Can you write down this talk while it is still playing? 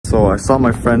So I saw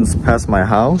my friends pass my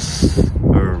house,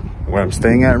 or where I'm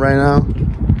staying at right now,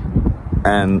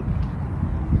 and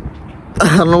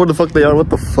I don't know where the fuck they are. What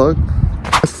the fuck?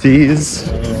 Sees.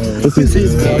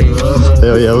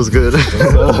 Hell yeah, it was good.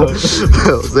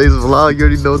 Jose's vlog, you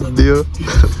already know the deal.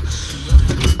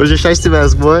 Where's your shiesty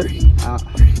mask, boy?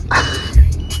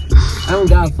 I don't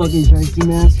got a fucking shiesty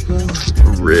mask, bro.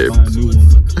 Rip.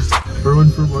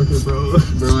 Berwyn Fruit Market, bro.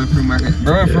 Berwyn Fruit Market.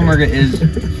 Berwyn Fruit Market is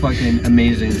fucking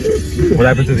amazing. What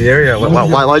happened to the area?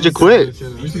 Why'd you quit?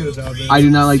 I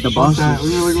do not like the bosses.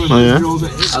 Oh yeah?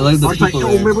 I like the people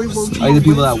there. I like the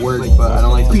people that work, but I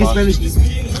don't like the bosses.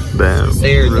 Damn.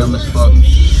 They're dumb as fuck.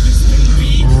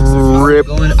 Rip.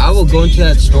 I will go into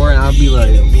that store and I'll be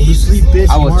like,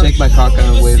 I will take my cock out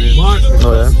and wave it.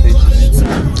 Oh yeah?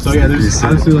 So yeah, there's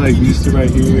honestly like these two right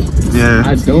here. Yeah.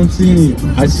 I don't see any.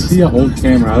 I see an old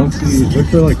camera. I don't see. Look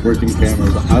for like working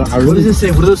cameras. I really. What does it say?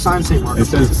 What do those signs say, Mark? It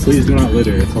says, "Please do not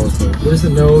litter." It's all it says. What is the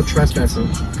no trespassing?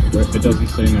 But it doesn't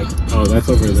say that. Oh, that's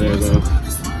over there though.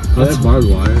 Oh, that's barbed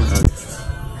wire.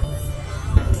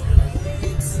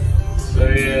 So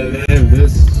yeah, they have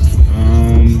this.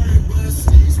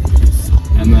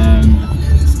 And then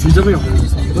Is there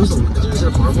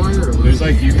a barbed wire? Or there's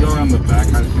like you go around the back,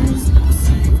 I think.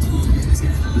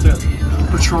 Is that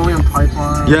petroleum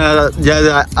pipeline. Yeah,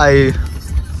 I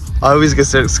always get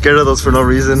scared of those for no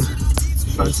reason.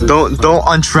 Don't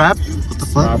untrap. What the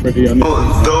fuck? property under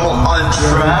Don't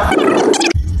untrap.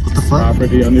 What the fuck?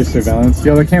 property under surveillance?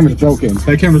 Yo, that camera's broken.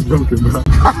 That camera's broken, bro.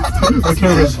 That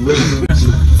camera's literally.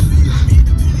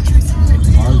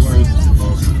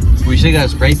 We should got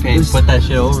spray paint, put that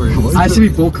shit over it. I see we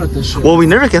both cut this shit. Well, we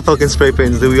never get fucking spray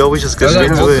paints, dude. We always just go straight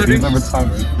to it.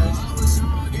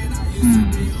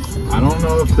 I don't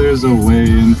know if there's a way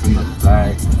in from the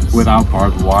back without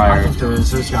barbed I wire. think there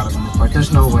is. There's gotta be. Like,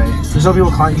 there's no way. There's no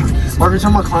people climbing. Mark, you're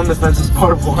talking about climbing the fence as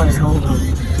barbed wire. I don't know.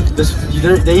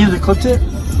 They either clipped it.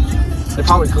 They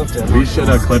probably clipped it. We should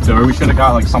have clipped it, or we should have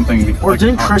got like something. Or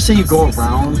didn't Chris say you go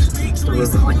around the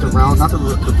river, like the round, not the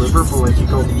river, but like you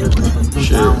go near the river.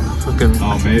 Shit. Fucking.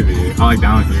 Oh, maybe. Oh, like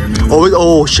down here, maybe.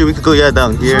 Oh shit, we could go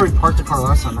down We here. already parked the car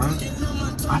last time, right?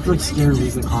 I feel like scared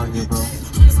leaving the car here, bro.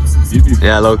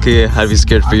 Yeah, low key, I'd be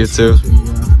scared for you too.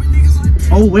 Yeah.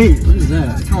 Oh wait, what is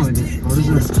that? I can't like, what is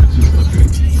that?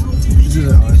 This is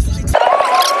it.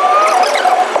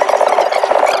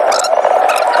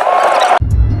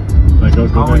 Like, go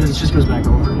Oh, back. it just goes back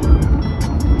over.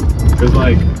 Cause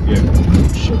like, yeah.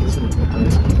 Shit, this is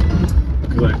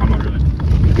Cause like, I'm not really.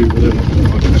 We really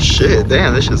want to walk. Shit,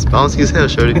 damn, this shit's bouncy as hell,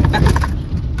 shorty.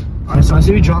 Alright, so I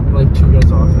see we dropped like 2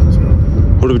 guys off. Let's go.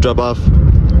 Who do we drop off? I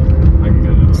can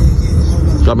get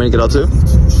out. Drop me and get out too?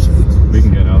 We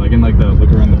can get out. Like in like the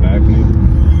look around the back, maybe.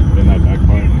 In that back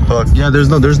part. Fuck, yeah, there's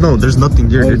nothing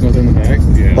here, There's dude. nothing in the back.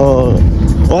 Yeah. Oh,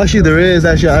 actually there is.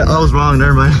 Actually, I was wrong.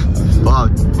 Never mind.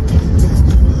 Fuck.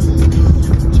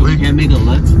 So we can't make a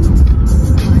left?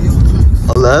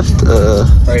 A left?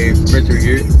 Right through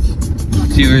here.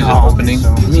 See where's the opening?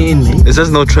 So. Me and me. It says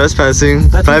no trespassing.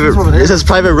 That's Private. over there. It says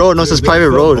private road. No, it says private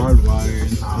road. Barbed wire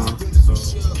and stuff.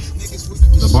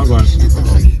 The barbed wire.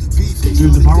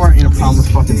 Dude, the bar wire ain't a problem with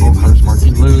fucking bolt cutters, Mark.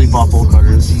 You literally bought bolt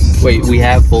cutters. Wait, we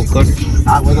have bolt cutters?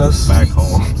 Not with us. Back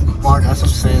home. Mark, that's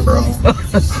what I'm saying, bro.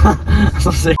 That's what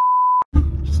I'm saying.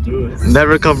 Just do it.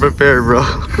 Never come prepared, bro.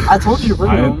 I told you to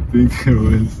bring I them. think it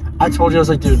was. I told you, I was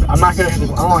like, dude, I'm not gonna, I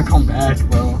don't wanna come back,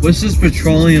 bro. What's this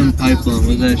petroleum pipeline?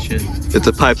 What's that shit? It's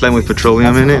a pipeline with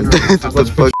petroleum in it. What the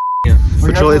fuck?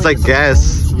 Petroleum, it's like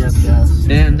gas. Yes, gas.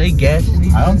 Damn, they gassing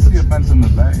these? I don't see a fence in the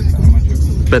back. So I'm not sure.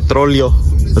 Petróleo.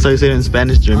 That's how you say it in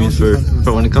Spanish, Jeremy, for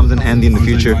when it comes in handy in the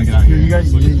future. Here, you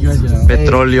guys get out.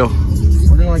 Petróleo.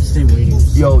 We're gonna like stay waiting.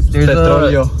 Yo, there's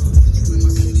Petróleo.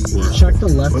 Check the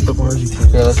left as far as you can.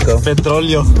 Yeah, let's go.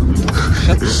 Petróleo.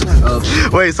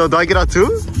 Wait, so do I get out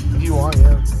too? If you want,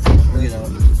 yeah. Get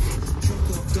out.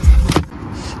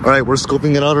 Alright, we're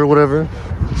scoping it out or whatever.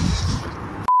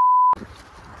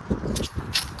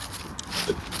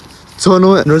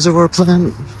 Tunnel and reservoir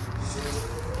plant.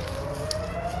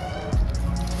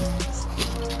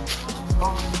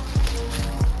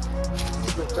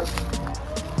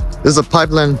 There's a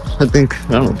pipeline, I think.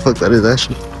 I don't know what the fuck that is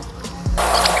actually.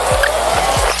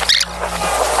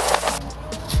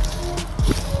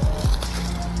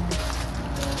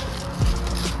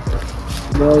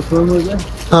 No, swim with it?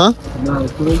 Huh? No,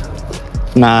 swim.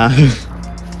 Nah.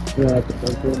 Yeah, I can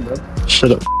swim, bro.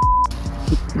 Shut up.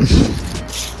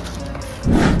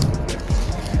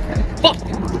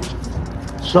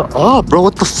 Shut up, bro.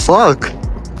 What the fuck?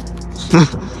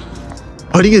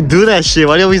 Why do you do that shit?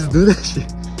 Why do you always do that shit?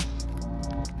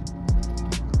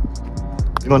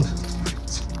 Come on.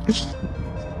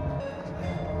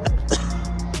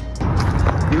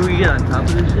 Can we get on top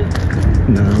of this shit?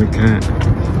 No, we can't.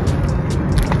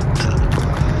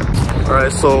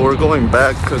 Alright, so we're going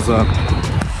back because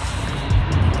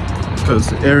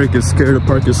Eric is scared to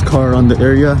park his car on the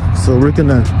area. So we're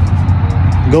gonna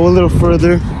go a little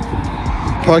further,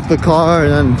 park the car,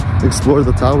 and then explore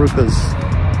the tower because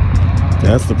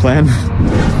that's the plan.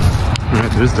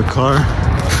 Alright, there's the car.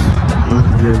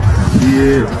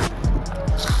 Yeah.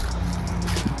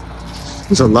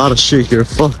 There's a lot of shit here,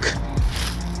 fuck.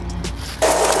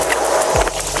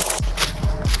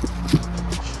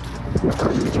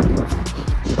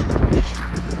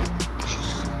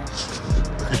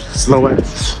 Slow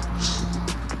ass.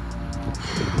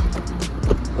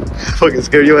 Fucking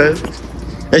scare your ass.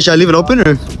 Hey, should I leave it open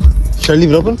or should I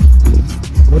leave it open?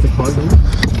 What the fuck?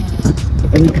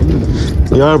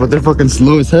 They are, but they're fucking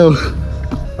slow as hell.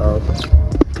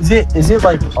 Is it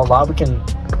like a lot we can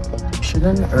do shit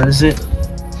in, or is it?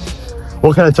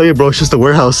 What can I tell you, bro? It's just a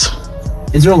warehouse.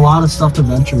 Is there a lot of stuff to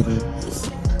venture with?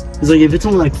 It's like if it's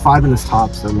only like 5 minutes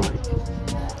tops, then like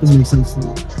doesn't make sense to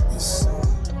me.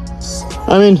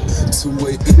 I mean,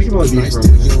 We can probably be here for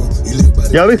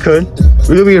yeah, we could.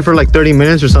 We could be here for like 30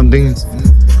 minutes or something.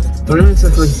 30 minutes.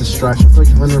 I feel like it's a stretch. I feel like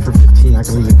if we're there for 15, I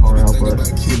can leave the car out, but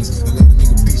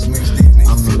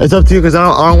It's up to you because I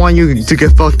don't want you to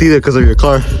get fucked either because of your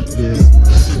car. yeah.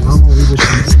 I'm gonna leave this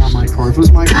shit. It's not my car. If it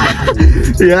was my car,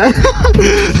 Yeah.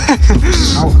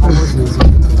 how much is it?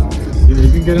 Yeah,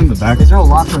 you can get in the back. Is there a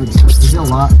lot to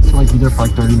like be there for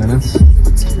like 30 minutes?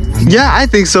 Yeah, I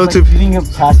think so Like, too. you can get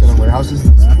past other warehouses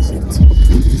in the back.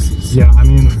 Yeah, I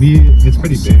mean, it's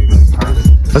pretty big. Like,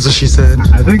 That's what she said.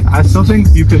 I still think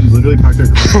you can literally park your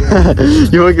car.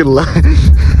 You fucking lie.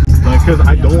 Like, cause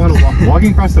I don't want to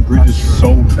walking across the bridge is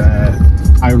so bad.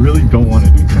 I really don't want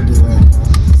to do that.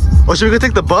 Oh, should we go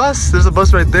take the bus? There's a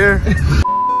bus right there.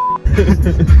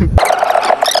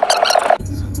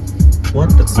 What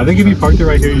the? I think if you parked it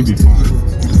right here, you'd be fine.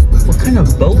 What kind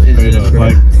of boat is Straight it?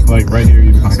 up, like right here,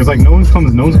 you'd be fine. Cause like no one's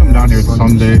coming down here. It's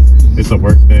Sunday. It's a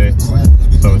work day,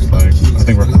 so it's like I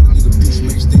think we're fine.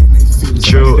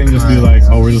 True. Everything just be like,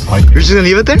 oh, we're just hiking. You're just gonna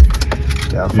leave it there?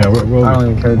 Yeah, we'll I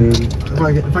don't even care, dude. If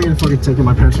I get a fucking ticket,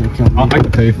 my parents are gonna kill me. I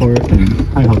can pay for it.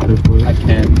 I help pay for it. I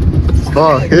can't.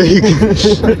 Fuck.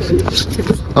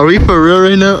 Are we for real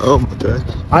right now? Oh my god.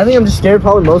 I think I'm just scared,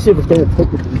 probably mostly of getting a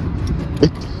ticket.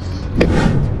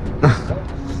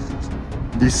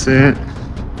 Decent.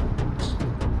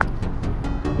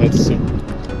 Let's see.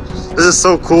 This is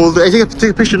so cool. I think I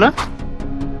take a picture now.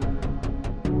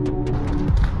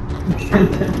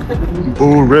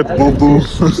 Boo, rip, boo, boo.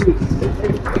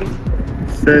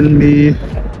 Send me.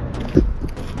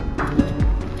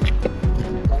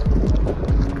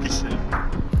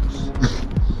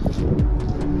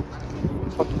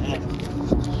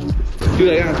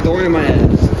 Dude, I got a thorn in my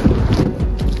ass.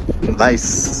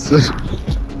 Nice.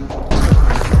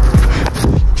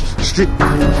 Shit.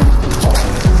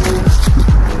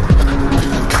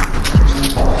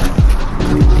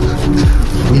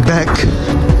 We back.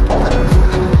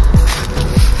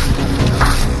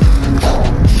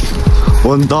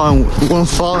 One down, one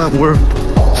fall, and we're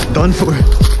done for.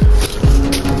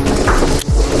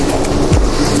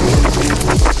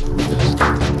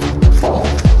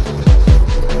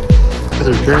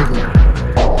 They're drinking.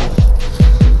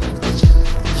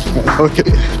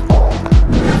 Okay.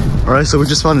 Alright, so we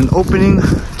just found an opening. We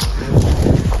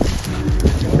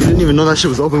didn't even know that shit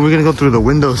was open. We're gonna go through the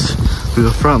windows, through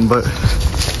the front, but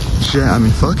shit, I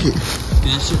mean, fuck it.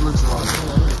 Dude, this shit looks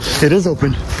locked. It is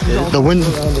open. The window,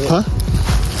 huh?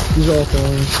 These are all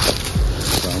phones.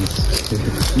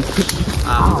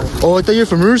 Oh, I thought you're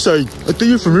from Riverside. I thought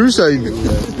you're from Riverside. I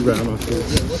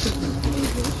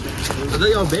thought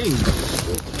y'all banged.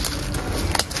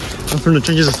 I'm from the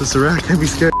trenches of Siserac. I'd be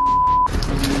scared.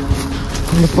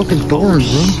 I'm the fucking thorns,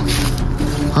 bro.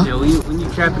 Yeah, when you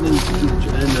trapping in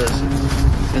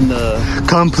the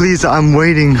Come, please. I'm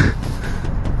waiting.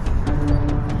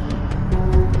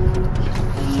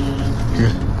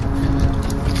 Here.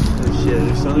 shit,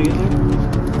 there's something in there?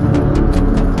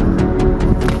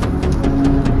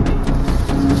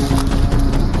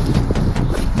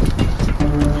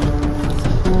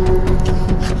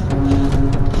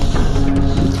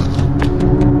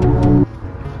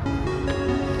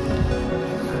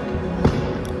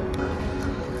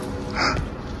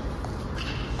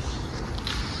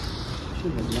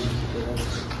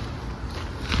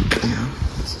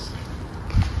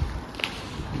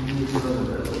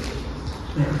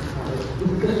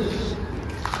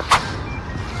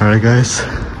 Alright, guys.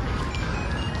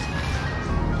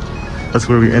 That's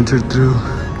where we entered through.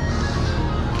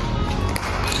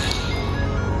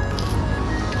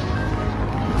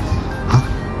 Huh?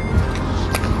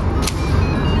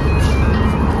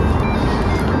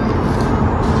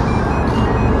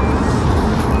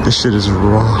 This shit is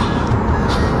raw.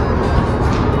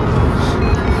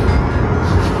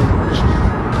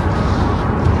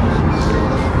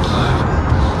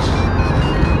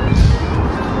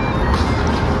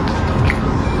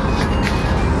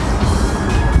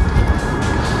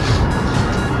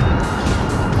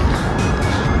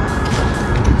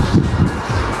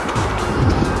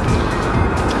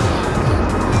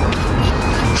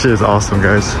 Shit is awesome,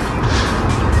 guys.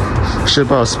 Shit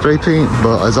about spray paint,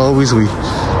 but as always we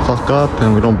fuck up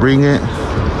and we don't bring it.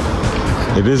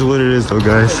 It is what it is though,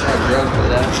 guys.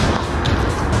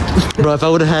 Bro, if I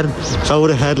would have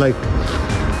had like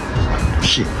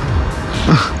shit.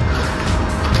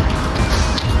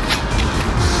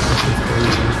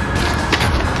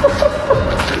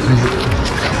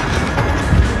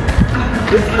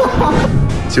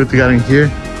 See what they got in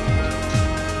here?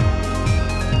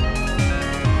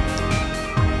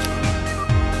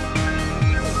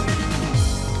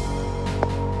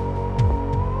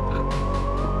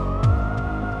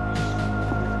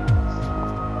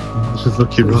 Just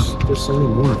look here, bro. There's so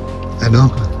many more. I know.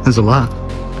 There's a lot.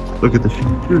 Look at this shit.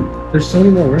 Dude, there's so many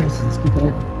more rats. Let's keep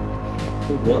going.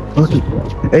 What? Okay.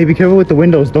 Hey, be careful with the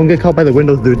windows. Don't get caught by the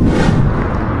windows, dude.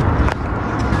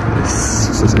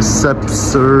 Except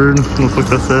CERN. What the fuck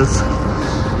that says?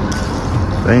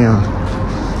 Damn.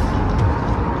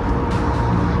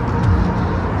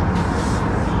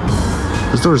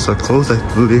 This door is closed, I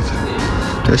believe.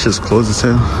 That shit's closed as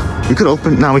hell. We could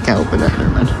open. No, we can't open that.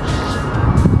 Never mind.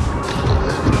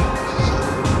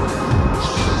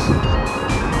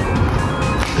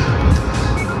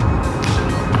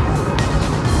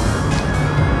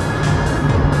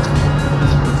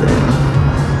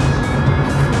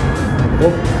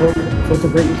 Throw the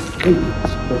race.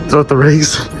 Throw the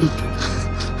race.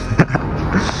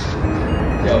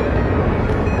 Yeah.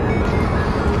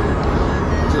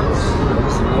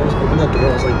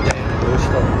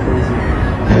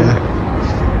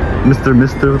 Mister,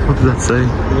 what does that say?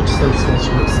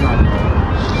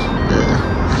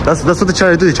 Yeah. That's what they try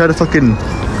to do. They try to fucking.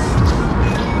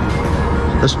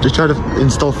 They try to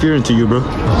install fear into you, bro.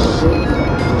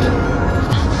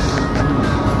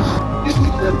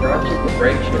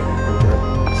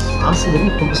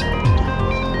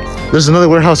 There's another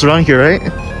warehouse around here, right?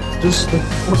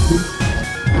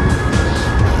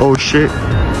 Oh shit.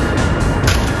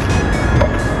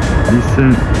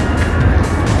 Decent.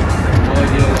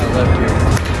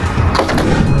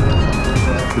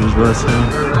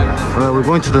 Alright, we're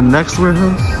going to the next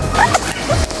warehouse.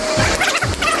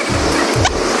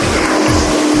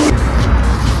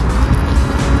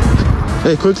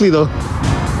 Hey, quickly though.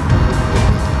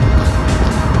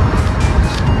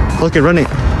 Okay, run it.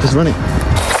 Just run it.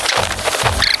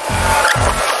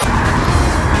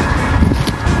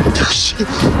 Shit.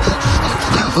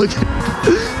 Okay.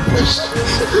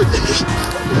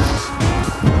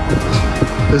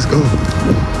 Let's go.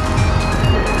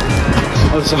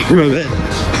 Oh, sorry, my bad.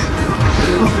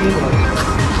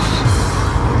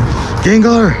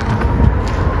 Gengar.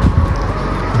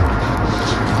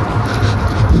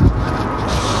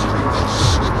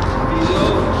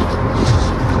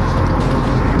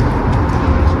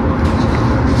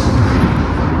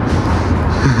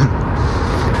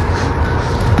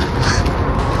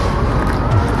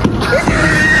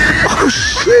 Oh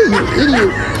shit, you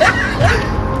idiot.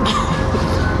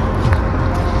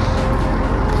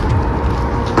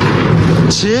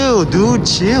 Chill, dude,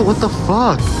 chill. What the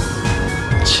fuck?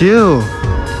 Chill.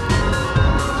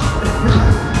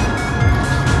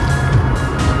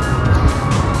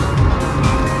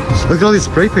 Look at all these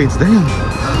spray paints, damn.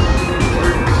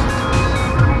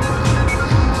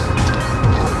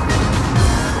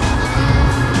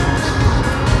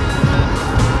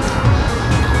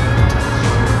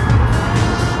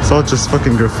 It's all just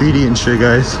fucking graffiti and shit,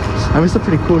 guys. I mean, it's still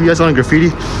pretty cool. You guys want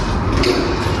graffiti?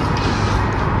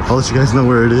 I'll let you guys know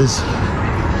where it is.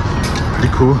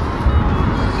 Pretty cool.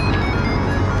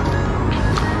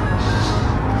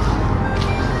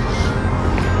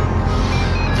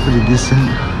 Pretty decent.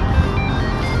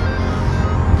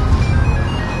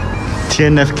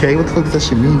 TNFK? What the fuck does that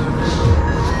shit mean?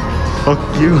 Fuck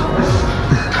you.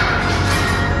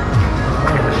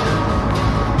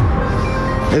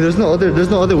 Hey, there's no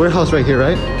other warehouse right here,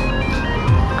 right?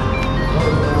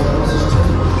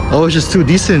 Oh, it's just too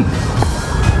decent.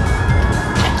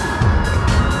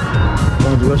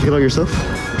 You want to check it out yourself?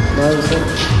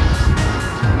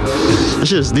 This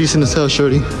shit is decent as hell,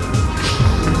 shorty.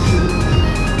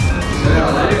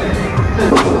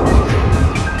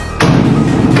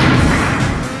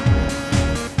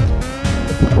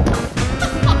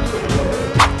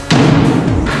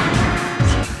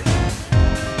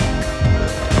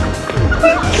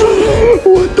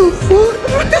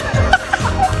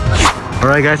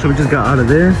 Alright guys, so we just got out of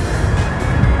there.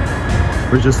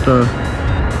 We're just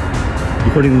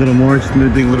recording a little more, just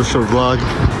doing a little short vlog.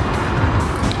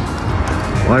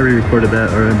 Well, I re-recorded that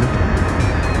already.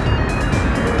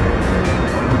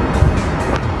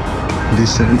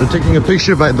 Decent. They're taking a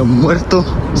picture by the muerto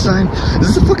sign. Is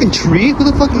this a fucking tree? Who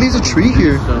the fuck leaves a tree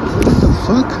here? What the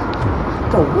fuck?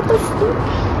 What the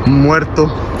fuck? Muerto.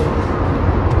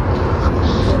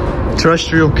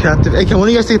 Terrestrial captive. Hey, can one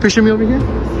of you guys take a picture of me over here?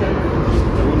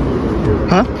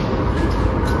 Huh?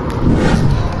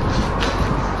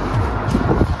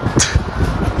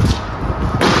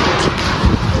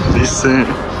 Decent.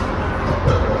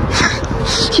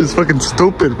 She's fucking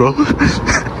stupid, bro.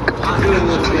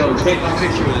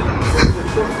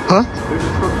 Huh?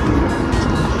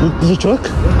 There's a truck?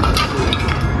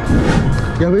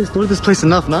 Yeah, we explored this place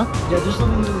enough, nah? Yeah, there's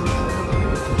something.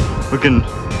 We can.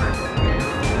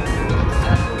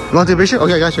 You want to take a picture?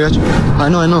 Okay, I got you, I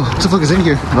know. What the fuck is in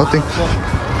here? Nothing.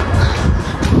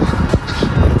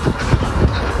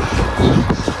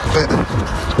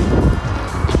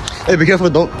 Hey, be careful,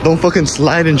 don't fucking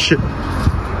slide and shit.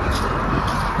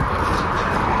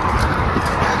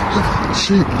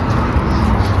 Shit.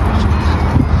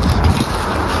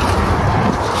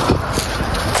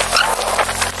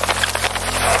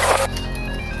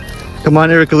 Come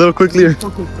on, Eric, a little quickly. You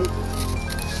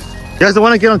guys don't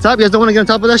want to get on top? You guys don't want to get on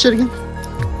top of that shit again?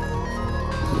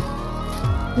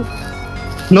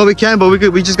 No, we can, but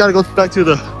we just gotta go back to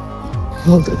the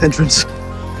entrance.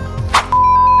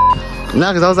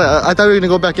 Nah, cause I thought we were gonna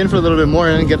go back in for a little bit more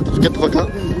and get the fuck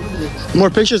out. More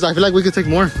pictures. I feel like we could take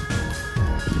more.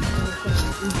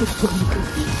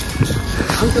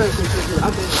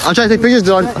 I'm trying to take pictures,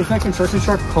 dude. If that construction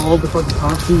truck called the fucking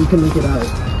cops, you can make it out.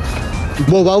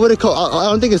 Well, why would it call? I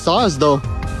don't think it saw us though.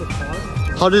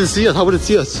 How did it see us? How would it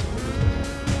see us?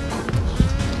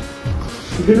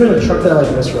 You could have a truck that like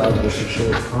misrouted or some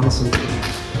shit, honestly.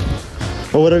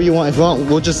 Or whatever you want. If you want,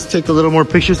 we'll just take a little more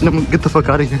pictures and then we'll get the fuck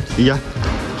out of here. Yeah.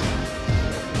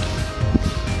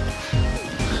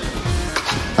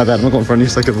 My bad, I'm gonna go in front of you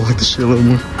so I can walk this shit a little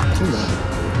more.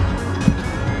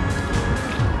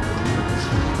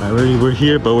 Alright, we're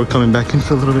here, but we're coming back in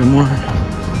for a little bit more.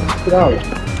 Get out.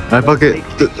 Alright, fuck it.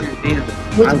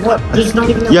 Wait, what? There's not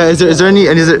even. Yeah, is there any?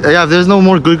 And yeah, if there's no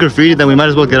more good graffiti, then we might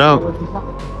as well get out.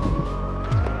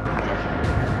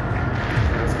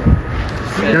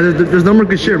 Yeah, there's no more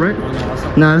good shit, right?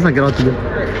 Nah, let's not get out today.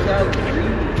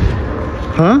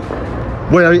 Huh?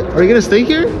 Wait, are you gonna stay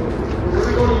here?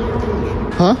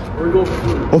 Huh?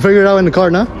 We'll figure it out in the car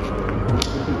now.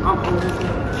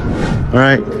 All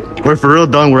right, we're for real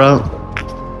done. We're out.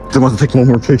 Just want to take one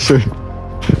more picture.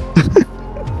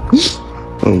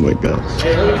 Oh my god.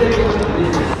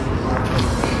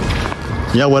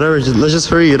 Yeah, whatever. Let's just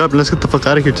hurry it up and let's get the fuck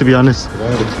out of here. To be honest.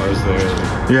 One of the cars there.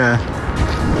 Yeah.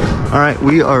 All right,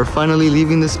 we are finally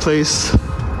leaving this place.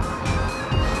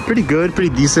 Pretty good, pretty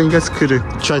decent. You guys could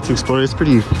have tried to explore it. It's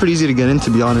pretty easy to get in, to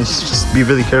be honest. Just be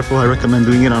really careful. I recommend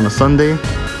doing it on a Sunday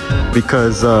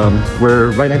because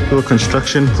we're right next to a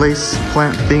construction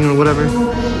plant thing or whatever.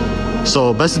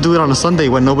 So best to do it on a Sunday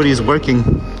when nobody's working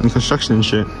in construction and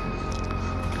shit.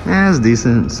 Yeah, it's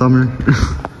decent. Summer.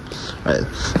 Alright,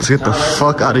 let's get the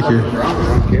fuck out of here.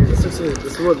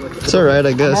 It's alright,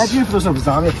 I guess. Imagine if there was a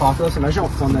zombie apocalypse. Imagine how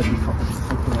fun that'd be.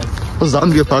 A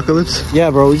zombie apocalypse? Yeah,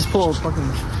 bro. We just pull a fucking.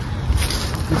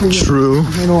 True.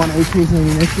 You know, on AKs and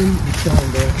ammunition.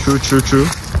 True.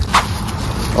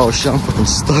 Oh shit, I'm fucking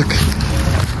stuck.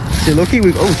 Okay, low-key,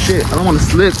 oh shit, I don't want to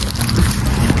slip.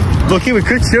 Low-key, we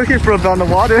could chill here for a bit on the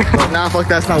water. Nah, fuck,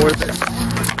 that's not worth it.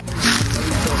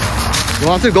 You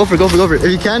want to? Go for it.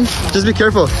 If you can, just be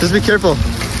careful.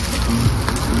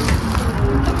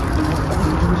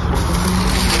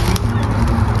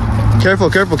 Careful.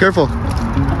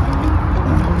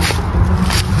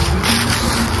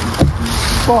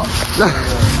 Fuck.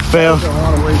 Fail.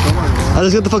 I'll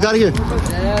just get the fuck out of here.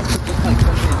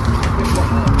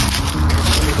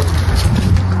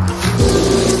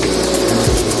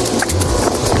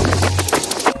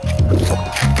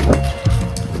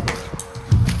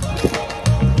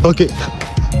 Okay.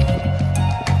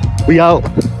 We out.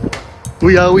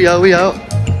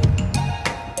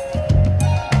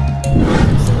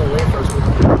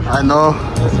 I know.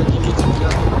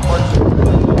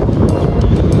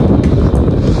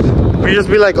 We just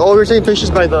be like, oh, we're taking pictures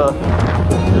by the.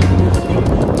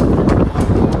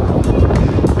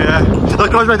 Yeah. The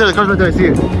car's right there. I see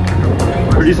it.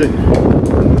 Pretty decent.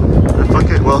 Fuck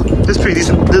it. Well, this is pretty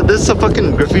decent. This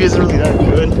fucking graffiti isn't really that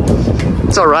good.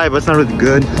 It's alright, but it's not really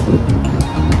good.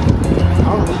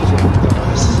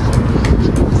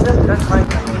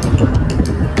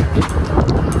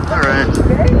 Alright.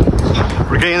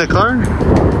 getting in the car.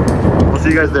 We'll see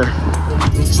you guys there.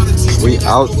 We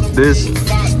out this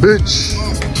bitch.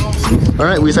 All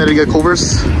right, we decided to get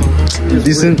Culver's.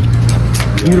 Decent.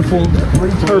 Beautiful. 3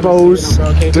 turbos.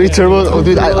 3 turbos. Oh,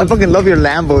 dude, I fucking love your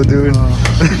Lambo, dude.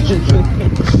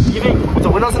 You think with the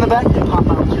windows in the back, they pop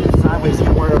out sideways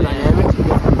and more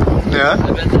aerodynamic? Yeah.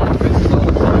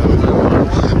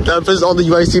 That fits all the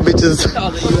UIC bitches.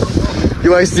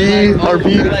 UIC, RP.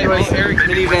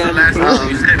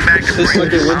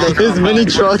 His mini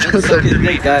truck.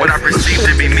 What I perceive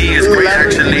to be me is great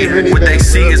actually. What they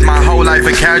see is my whole life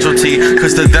a casualty.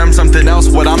 Cause to them something else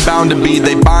what I'm bound to be.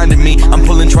 They binded me, I'm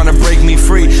pulling trying to break me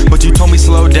free. But you told me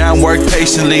slow down, work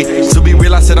patiently. To be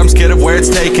real I said I'm scared of where it's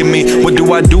taking me. What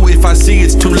do I do if I see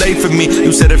it's too late for me?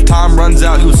 You said if time runs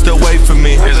out you'll still wait for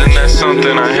me. Isn't that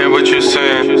something? I hear what you're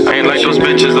saying. I ain't like those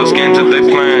bitches, those games that they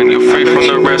playing. You're free from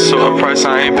the rest, so a price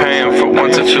I ain't paying. For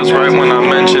once it feels right when I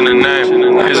mention a name.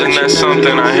 Isn't that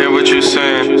something? I hear what you're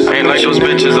saying. I ain't like those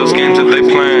bitches, those games that they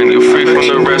playing. You're free from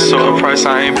the rest, so a price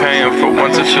I ain't paying. For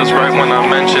once it feels right when I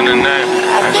mention a name.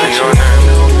 Mention your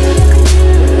name.